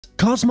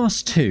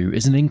KOSMOS 2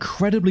 is an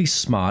incredibly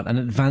smart and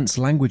advanced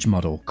language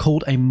model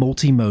called a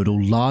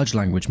multimodal large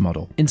language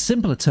model. In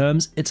simpler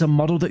terms, it's a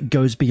model that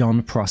goes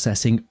beyond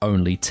processing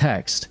only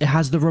text. It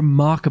has the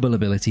remarkable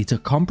ability to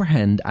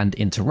comprehend and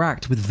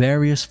interact with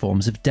various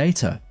forms of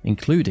data,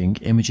 including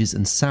images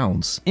and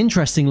sounds.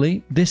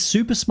 Interestingly, this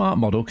super smart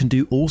model can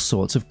do all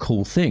sorts of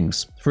cool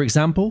things. For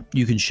example,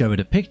 you can show it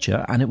a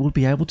picture and it will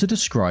be able to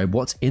describe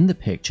what's in the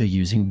picture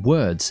using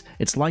words.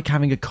 It's like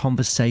having a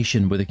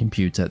conversation with a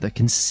computer that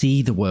can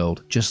see the world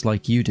just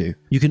like you do.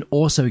 You can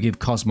also give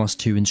KOSMOS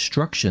 2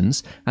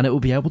 instructions and it will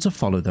be able to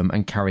follow them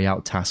and carry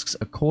out tasks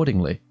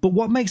accordingly. But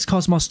what makes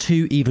KOSMOS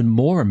 2 even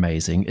more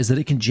amazing is that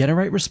it can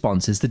generate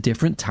responses to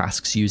different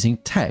tasks using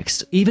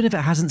text, even if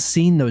it hasn't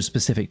seen those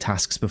specific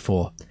tasks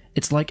before.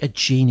 It's like a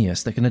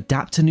genius that can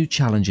adapt to new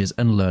challenges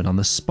and learn on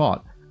the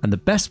spot. And the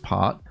best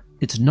part,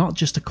 it's not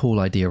just a cool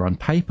idea on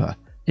paper.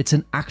 It's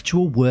an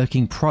actual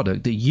working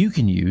product that you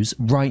can use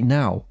right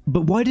now.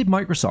 But why did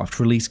Microsoft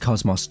release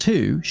KOSMOS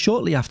 2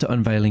 shortly after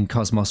unveiling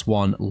KOSMOS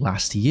 1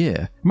 last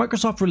year?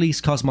 Microsoft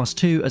released KOSMOS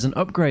 2 as an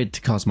upgrade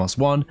to KOSMOS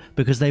 1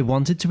 because they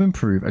wanted to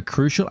improve a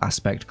crucial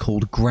aspect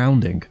called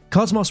grounding.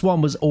 KOSMOS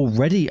 1 was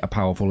already a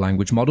powerful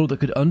language model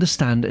that could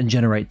understand and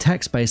generate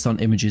text based on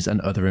images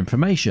and other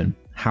information.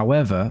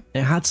 However,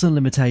 it had some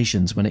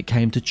limitations when it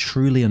came to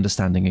truly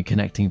understanding and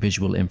connecting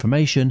visual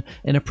information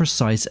in a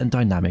precise and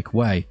dynamic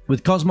way.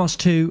 With KOSMOS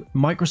 2,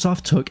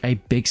 Microsoft took a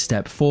big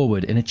step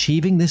forward in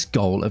achieving this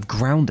goal of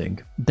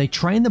grounding. They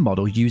trained the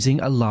model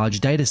using a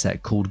large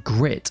dataset called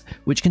GRIT,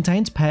 which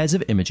contains pairs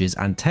of images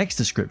and text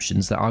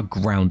descriptions that are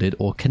grounded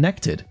or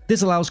connected.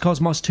 This allows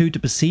KOSMOS 2 to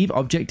perceive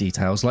object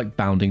details like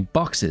bounding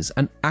boxes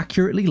and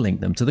accurately link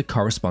them to the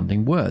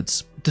corresponding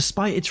words.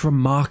 Despite its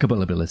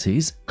remarkable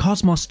abilities,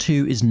 KOSMOS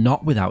 2 is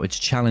not without its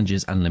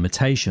challenges and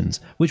limitations,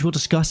 which we'll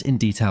discuss in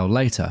detail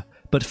later.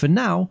 But for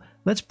now,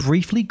 let's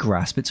briefly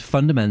grasp its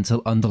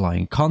fundamental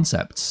underlying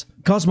concepts.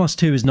 KOSMOS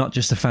 2 is not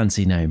just a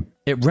fancy name.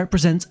 It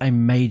represents a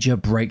major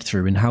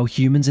breakthrough in how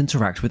humans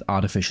interact with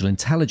artificial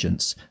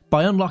intelligence.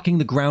 By unlocking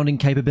the grounding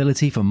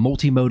capability for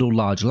multimodal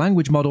large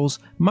language models,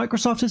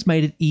 Microsoft has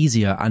made it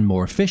easier and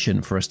more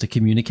efficient for us to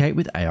communicate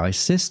with AI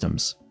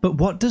systems. But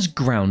what does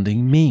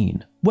grounding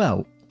mean?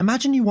 Well,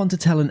 imagine you want to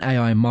tell an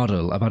AI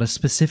model about a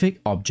specific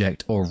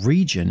object or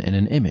region in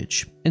an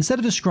image. Instead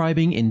of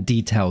describing in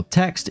detailed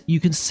text, you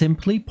can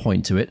simply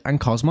point to it and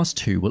KOSMOS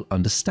 2 will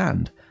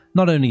understand.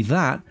 Not only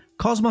that,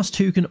 KOSMOS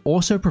 2 can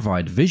also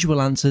provide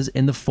visual answers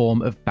in the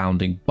form of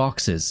bounding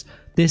boxes.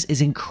 This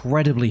is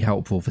incredibly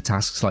helpful for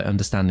tasks like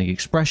understanding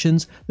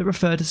expressions that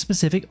refer to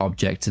specific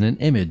objects in an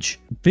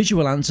image.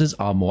 Visual answers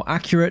are more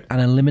accurate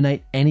and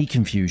eliminate any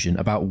confusion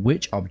about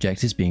which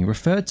object is being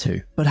referred to.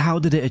 But how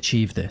did it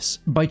achieve this?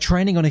 By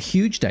training on a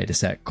huge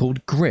dataset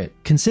called GRIT,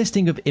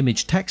 consisting of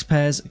image-text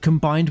pairs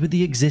combined with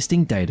the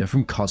existing data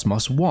from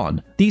KOSMOS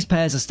 1. These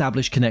pairs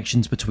establish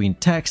connections between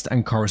text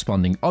and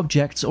corresponding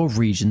objects or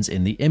regions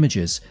in the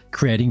images,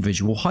 creating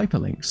visual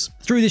hyperlinks.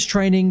 Through this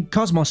training,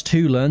 KOSMOS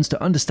 2 learns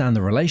to understand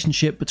the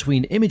relationship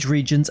between image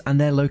regions and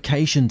their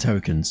location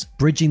tokens,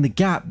 bridging the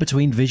gap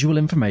between visual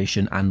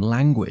information and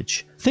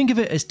language. Think of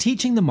it as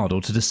teaching the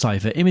model to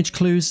decipher image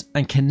clues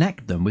and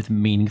connect them with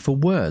meaningful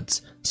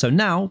words. So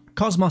now,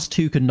 KOSMOS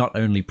 2 can not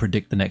only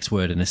predict the next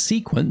word in a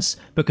sequence,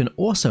 but can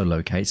also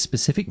locate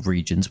specific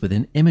regions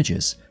within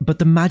images. But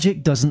the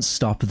magic doesn't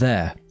stop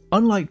there.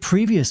 Unlike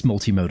previous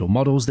multimodal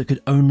models that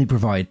could only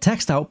provide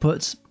text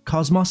outputs,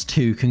 KOSMOS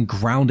 2 can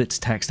ground its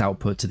text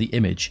output to the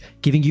image,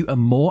 giving you a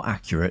more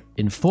accurate,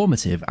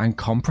 informative, and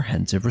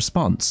comprehensive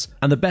response.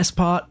 And the best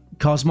part?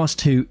 KOSMOS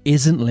 2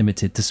 isn't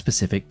limited to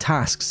specific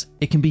tasks.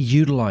 It can be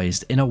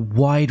utilized in a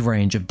wide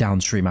range of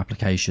downstream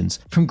applications,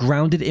 from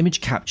grounded image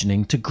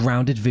captioning to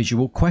grounded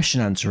visual question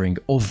answering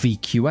or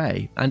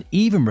VQA, and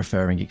even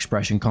referring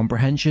expression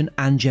comprehension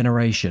and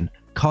generation.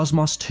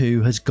 KOSMOS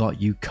 2 has got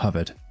you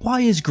covered.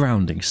 Why is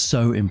grounding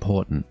so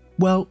important?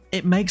 Well,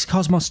 it makes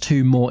KOSMOS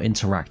 2 more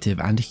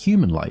interactive and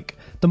human-like.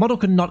 The model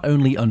can not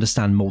only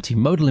understand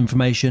multimodal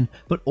information,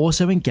 but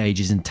also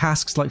engages in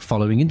tasks like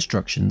following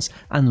instructions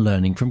and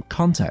learning from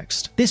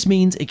context. This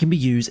means it can be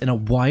used in a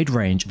wide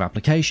range of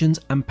applications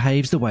and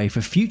paves the way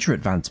for future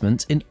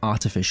advancements in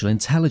artificial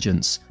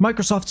intelligence.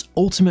 Microsoft's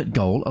ultimate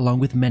goal, along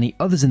with many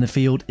others in the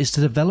field, is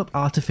to develop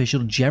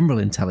artificial general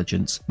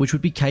intelligence, which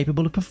would be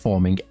capable of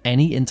performing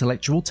any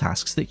intellectual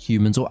tasks that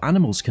humans or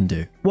animals can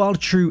do. While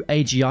true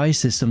AGI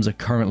systems are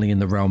currently in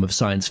the realm of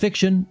science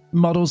fiction,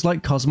 models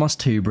like KOSMOS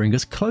 2 bring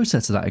us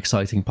closer to that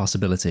exciting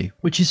possibility,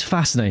 which is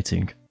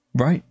fascinating,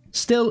 right?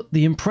 Still,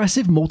 the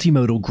impressive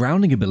multimodal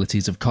grounding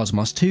abilities of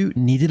KOSMOS 2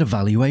 needed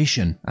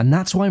evaluation, and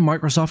that's why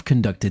Microsoft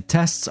conducted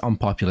tests on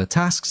popular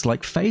tasks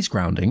like phase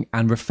grounding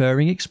and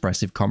referring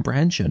expressive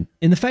comprehension.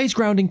 In the phase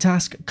grounding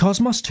task,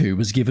 KOSMOS 2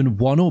 was given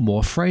one or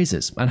more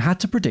phrases and had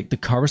to predict the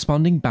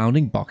corresponding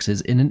bounding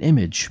boxes in an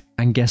image.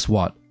 And guess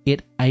what?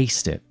 It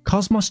aced it.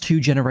 KOSMOS 2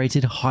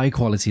 generated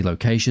high-quality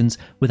locations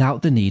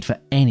without the need for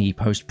any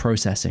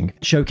post-processing,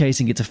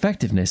 showcasing its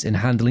effectiveness in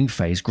handling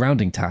phase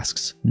grounding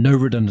tasks. No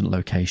redundant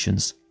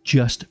locations,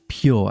 just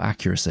pure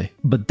accuracy.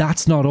 But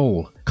that's not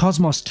all.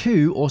 KOSMOS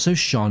 2 also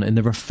shone in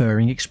the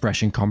referring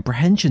expression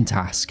comprehension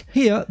task.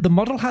 Here, the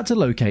model had to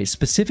locate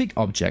specific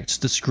objects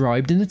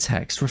described in a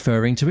text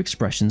referring to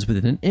expressions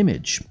within an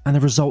image, and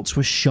the results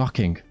were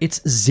shocking.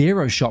 Its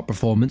zero-shot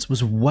performance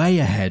was way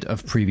ahead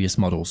of previous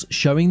models,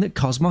 showing that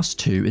KOSMOS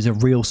 2 is a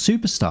real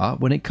superstar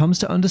when it comes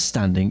to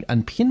understanding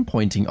and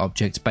pinpointing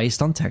objects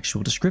based on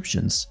textual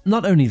descriptions.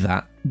 Not only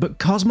that, but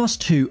KOSMOS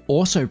 2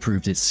 also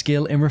proved its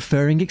skill in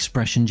referring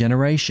expression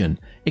generation.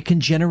 It can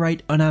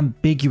generate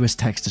unambiguous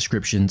text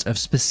descriptions of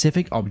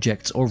specific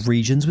objects or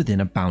regions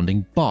within a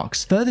bounding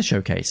box, further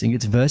showcasing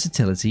its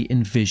versatility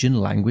in vision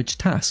language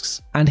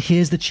tasks. And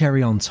here's the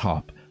cherry on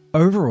top.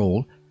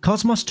 Overall,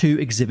 KOSMOS 2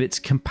 exhibits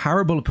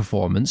comparable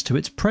performance to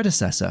its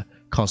predecessor,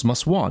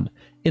 KOSMOS 1,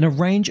 in a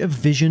range of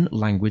vision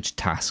language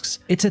tasks.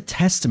 It's a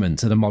testament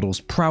to the model's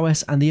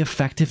prowess and the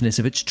effectiveness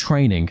of its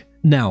training.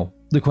 Now,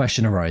 the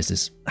question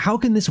arises, how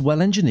can this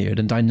well-engineered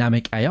and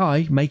dynamic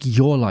AI make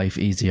your life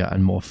easier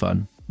and more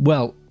fun?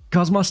 Well,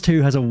 KOSMOS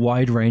 2 has a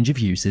wide range of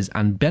uses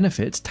and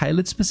benefits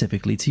tailored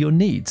specifically to your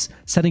needs,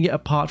 setting it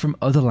apart from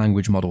other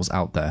language models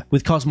out there.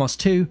 With KOSMOS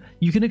 2,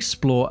 you can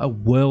explore a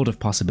world of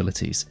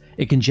possibilities.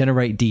 It can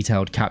generate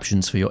detailed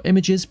captions for your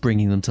images,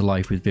 bringing them to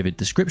life with vivid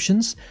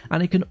descriptions,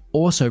 and it can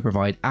also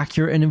provide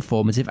accurate and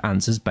informative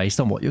answers based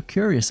on what you're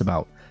curious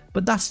about.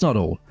 But that's not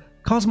all.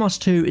 KOSMOS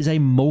 2 is a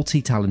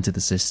multi-talented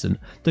assistant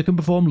that can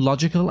perform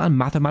logical and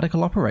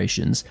mathematical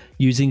operations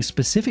using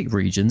specific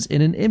regions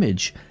in an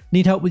image.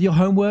 Need help with your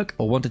homework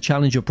or want to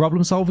challenge your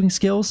problem-solving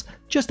skills?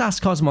 Just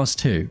ask KOSMOS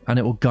 2 and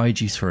it will guide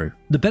you through.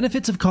 The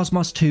benefits of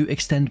KOSMOS 2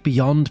 extend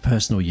beyond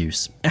personal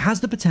use. It has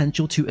the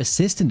potential to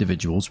assist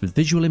individuals with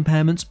visual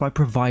impairments by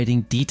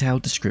providing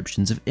detailed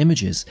descriptions of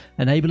images,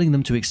 enabling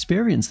them to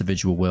experience the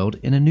visual world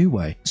in a new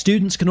way.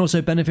 Students can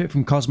also benefit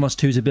from KOSMOS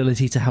 2's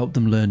ability to help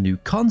them learn new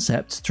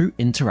concepts through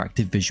interactive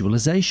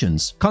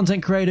visualizations.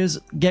 Content creators,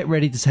 get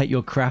ready to take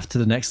your craft to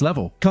the next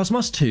level.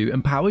 KOSMOS 2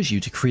 empowers you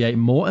to create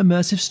more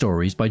immersive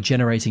stories by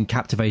generating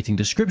captivating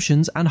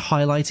descriptions and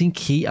highlighting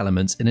key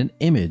elements in an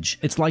image.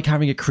 It's like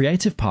having a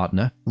creative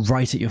partner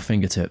right at your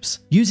fingertips.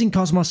 Using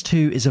KOSMOS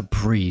 2 is a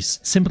breeze.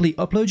 Simply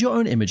upload your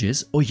own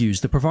images or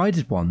use the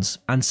provided ones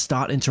and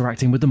start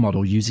interacting with the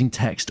model using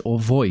text or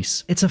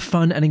voice. It's a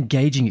fun and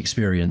engaging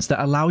experience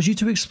that allows you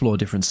to explore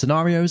different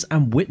scenarios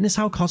and witness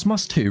how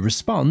KOSMOS 2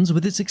 responds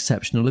with its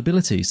exceptional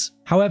abilities.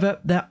 However,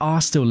 there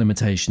are still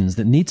limitations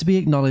that need to be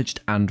acknowledged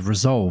and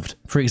resolved.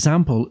 For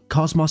example,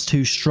 KOSMOS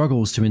 2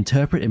 struggles to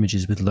interpret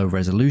images with low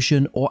resolution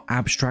or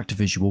abstract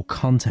visual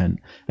content.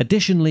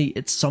 Additionally,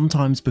 it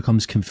sometimes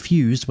becomes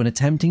confused when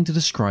attempting to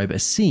describe a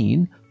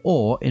scene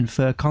or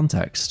infer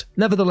context.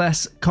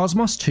 Nevertheless,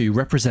 KOSMOS 2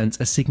 represents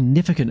a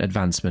significant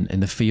advancement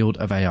in the field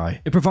of AI.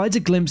 It provides a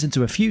glimpse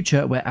into a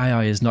future where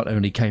AI is not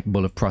only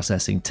capable of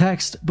processing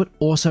text, but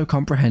also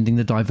comprehending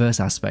the diverse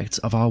aspects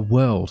of our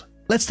world.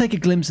 Let's take a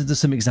glimpse into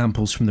some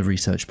examples from the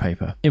research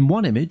paper. In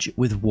one image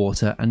with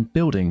water and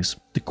buildings,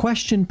 the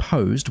question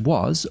posed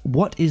was,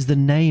 what is the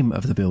name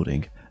of the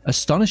building?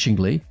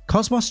 Astonishingly,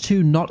 KOSMOS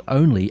 2 not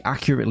only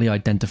accurately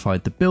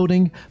identified the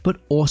building,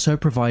 but also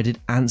provided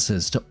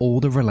answers to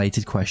all the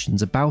related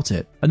questions about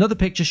it. Another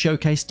picture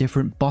showcased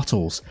different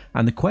bottles,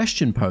 and the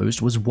question posed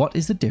was, what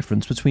is the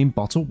difference between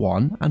bottle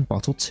 1 and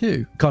bottle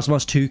 2?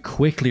 KOSMOS 2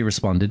 quickly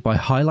responded by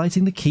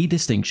highlighting the key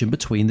distinction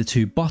between the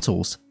two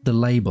bottles, the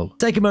label.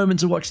 Take a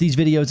moment to watch these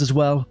videos as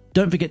well.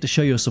 Don't forget to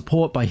show your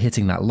support by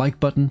hitting that like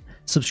button,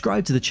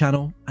 subscribe to the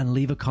channel, and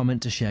leave a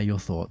comment to share your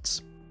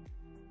thoughts.